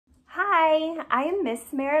Hi, I am Miss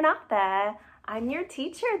Maranatha. I'm your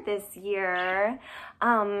teacher this year.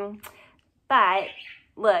 But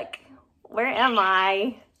look, where am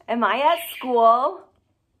I? Am I at school?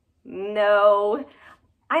 No,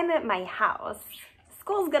 I'm at my house.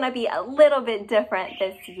 School's gonna be a little bit different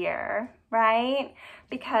this year, right?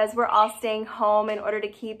 Because we're all staying home in order to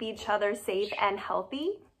keep each other safe and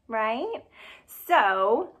healthy, right?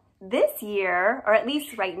 So this year, or at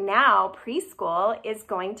least right now, preschool is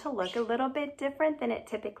going to look a little bit different than it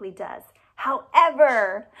typically does.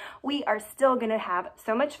 However, we are still gonna have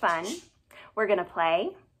so much fun. We're gonna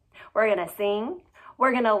play, we're gonna sing,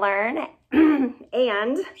 we're gonna learn,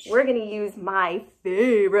 and we're gonna use my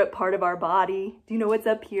favorite part of our body. Do you know what's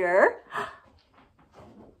up here?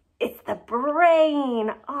 It's the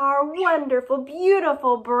brain, our wonderful,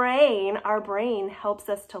 beautiful brain. Our brain helps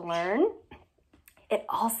us to learn. It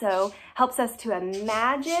also helps us to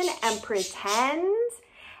imagine and pretend.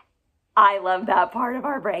 I love that part of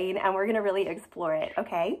our brain, and we're gonna really explore it,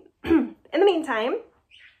 okay? In the meantime,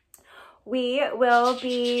 we will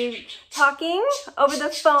be talking over the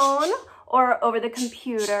phone or over the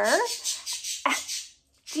computer.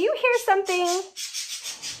 Do you hear something?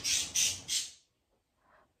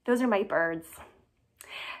 Those are my birds.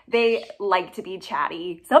 They like to be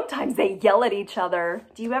chatty. Sometimes they yell at each other.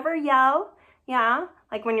 Do you ever yell? Yeah,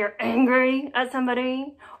 like when you're angry at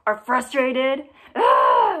somebody or frustrated.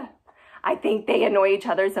 Ah! I think they annoy each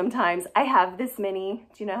other sometimes. I have this many.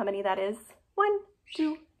 Do you know how many that is? 1,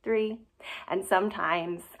 2, 3. And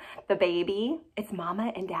sometimes the baby, it's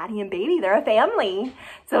mama and daddy and baby, they're a family.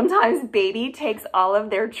 Sometimes baby takes all of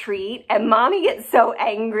their treat and mommy gets so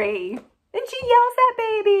angry. And she yells at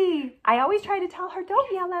baby. I always try to tell her,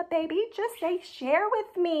 don't yell at baby, just say share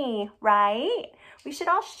with me, right? We should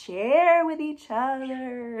all share with each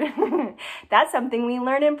other. That's something we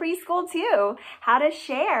learn in preschool too, how to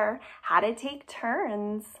share, how to take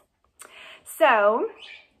turns. So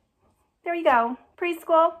there you go,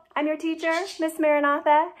 preschool. I'm your teacher, Miss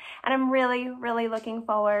Maranatha, and I'm really, really looking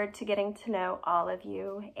forward to getting to know all of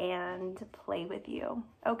you and play with you,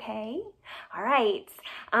 okay? All right.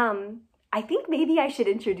 I think maybe I should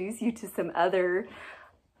introduce you to some other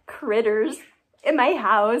critters in my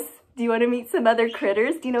house. Do you want to meet some other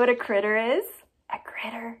critters? Do you know what a critter is? A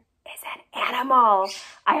critter is an animal.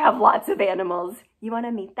 I have lots of animals. You want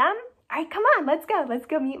to meet them? All right, come on, let's go. Let's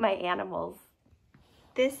go meet my animals.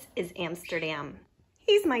 This is Amsterdam.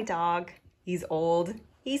 He's my dog. He's old.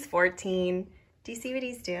 He's 14. Do you see what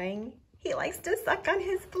he's doing? He likes to suck on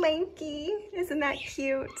his blankie. Isn't that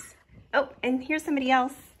cute? Oh, and here's somebody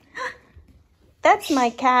else. That's my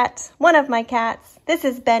cat, one of my cats. This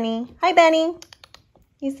is Benny. Hi, Benny.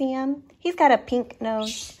 You see him? He's got a pink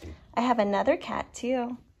nose. I have another cat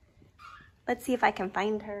too. Let's see if I can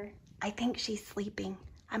find her. I think she's sleeping.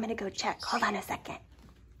 I'm gonna go check. Hold on a second.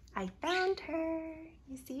 I found her.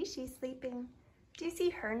 You see, she's sleeping. Do you see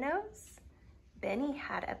her nose? Benny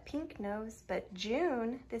had a pink nose, but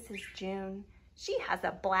June, this is June, she has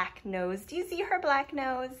a black nose. Do you see her black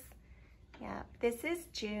nose? Yeah, this is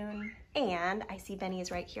June, and I see Benny is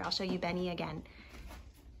right here. I'll show you Benny again.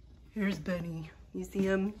 Here's Benny. You see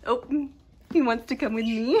him? Oh, he wants to come with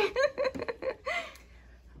me.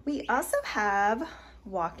 We also have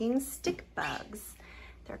walking stick bugs.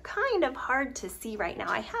 They're kind of hard to see right now.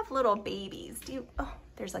 I have little babies. Oh,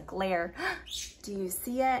 there's a glare. Do you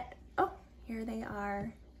see it? Oh, here they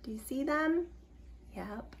are. Do you see them?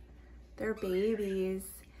 Yep, they're babies.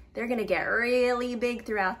 They're gonna get really big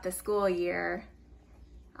throughout the school year.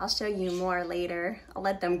 I'll show you more later. I'll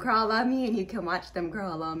let them crawl on me and you can watch them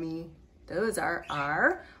crawl on me. Those are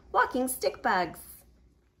our walking stick bugs.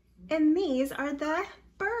 And these are the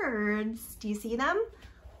birds. Do you see them?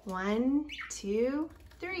 1, 2,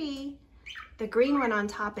 3. The green one on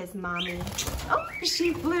top is mommy. Oh,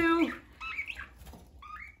 she flew.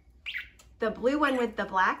 The blue one with the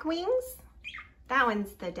black wings, that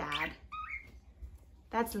one's the dad.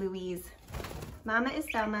 That's Louise. Mama is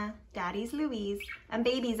Selma, daddy's Louise, and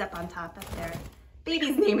baby's up on top up there.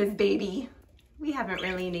 Baby's name is Baby. We haven't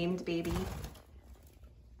really named Baby.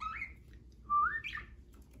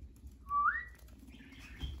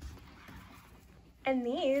 And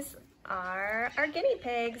these are our guinea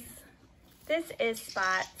pigs. This is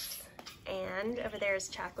Spots, and over there is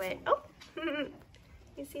Chocolate. Oh,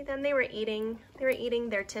 you see them? They were eating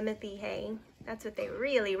their Timothy hay. That's what they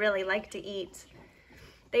really, really like to eat.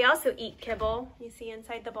 They also eat kibble, you see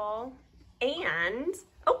inside the bowl. And,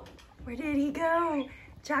 oh, where did he go?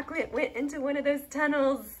 Chocolate went into one of those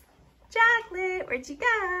tunnels. Chocolate, where'd you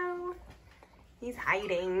go? He's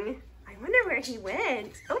hiding. I wonder where he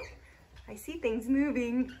went. Oh, I see things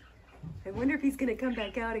moving. I wonder if he's gonna come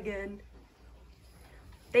back out again.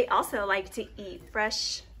 They also like to eat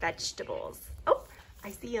fresh vegetables. Oh,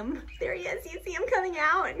 I see him. There he is. You see him coming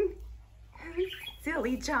out.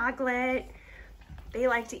 Silly chocolate. They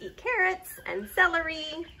like to eat carrots and celery.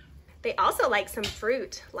 They also like some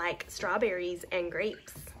fruit like strawberries and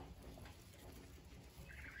grapes.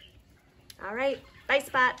 All right, bye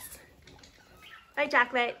Spots. Bye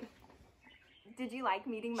Chocolate. Did you like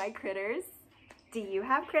meeting my critters? Do you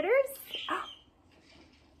have critters?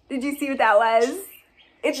 Did you see what that was?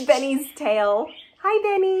 It's Benny's tail. Hi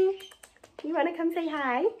Benny. You wanna come say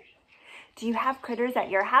hi? Do you have critters at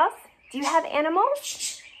your house? Do you have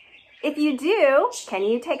animals? If you do, can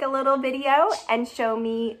you take a little video and show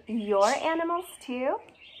me your animals too?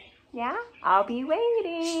 Yeah, I'll be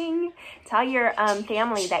waiting. Tell your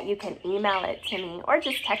family that you can email it to me or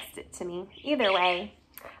just text it to me. Either way,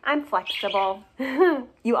 I'm flexible.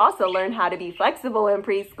 You also learn how to be flexible in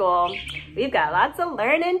preschool. We've got lots of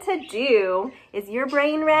learning to do. Is your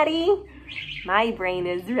brain ready? My brain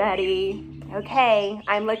is ready. Okay,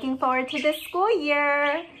 I'm looking forward to this school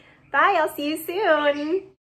year. Bye, I'll see you soon.